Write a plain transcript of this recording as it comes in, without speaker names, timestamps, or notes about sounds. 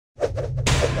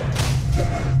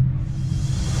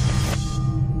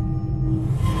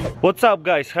What's up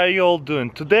guys, how you all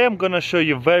doing? Today I'm gonna show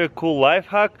you a very cool life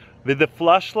hack with a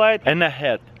flashlight and a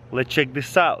head. Let's check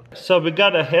this out. So we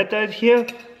got a head right here,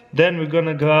 then we're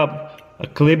gonna grab a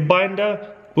clip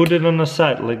binder, put it on the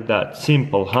side like that,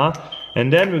 simple, huh?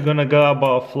 And then we're gonna grab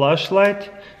our flashlight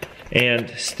and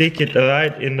stick it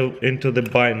right into the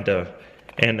binder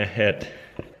and a head.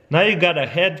 Now you got a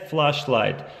head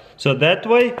flashlight. So that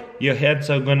way your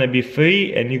hands are gonna be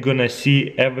free and you're gonna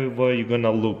see everywhere you're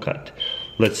gonna look at.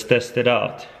 Let's test it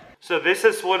out. So this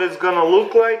is what it's gonna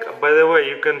look like. By the way,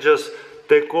 you can just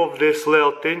take off this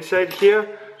little things right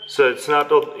here, so it's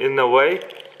not in the way.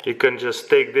 You can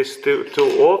just take this two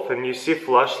off and you see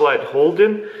flashlight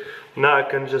holding. Now I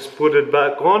can just put it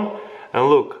back on. And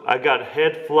look, I got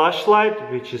head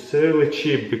flashlight, which is really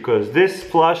cheap because this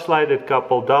flashlight at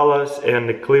couple dollars and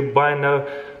the clip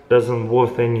binder doesn't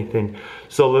worth anything.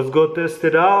 So let's go test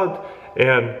it out.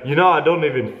 And you know, I don't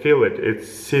even feel it. It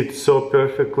sits so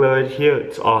perfectly right here.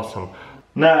 It's awesome.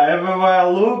 Now everywhere I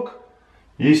look,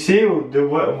 you see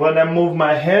when I move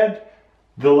my head,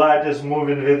 the light is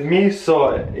moving with me.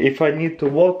 So if I need to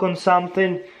work on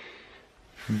something,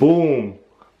 boom,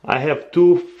 I have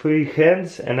two free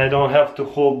hands and I don't have to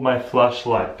hold my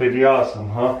flashlight. Pretty awesome,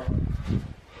 huh?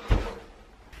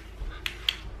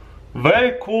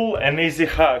 Very cool and easy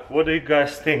hack. What do you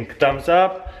guys think? Thumbs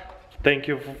up. Thank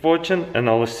you for watching and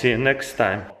I will see you next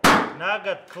time. Now I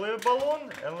got clear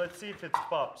balloon and let's see if it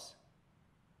pops.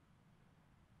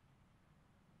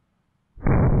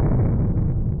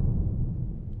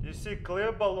 You see,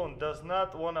 clear balloon does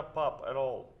not want to pop at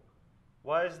all.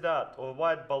 Why is that? Or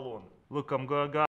white balloon? Look, I'm gonna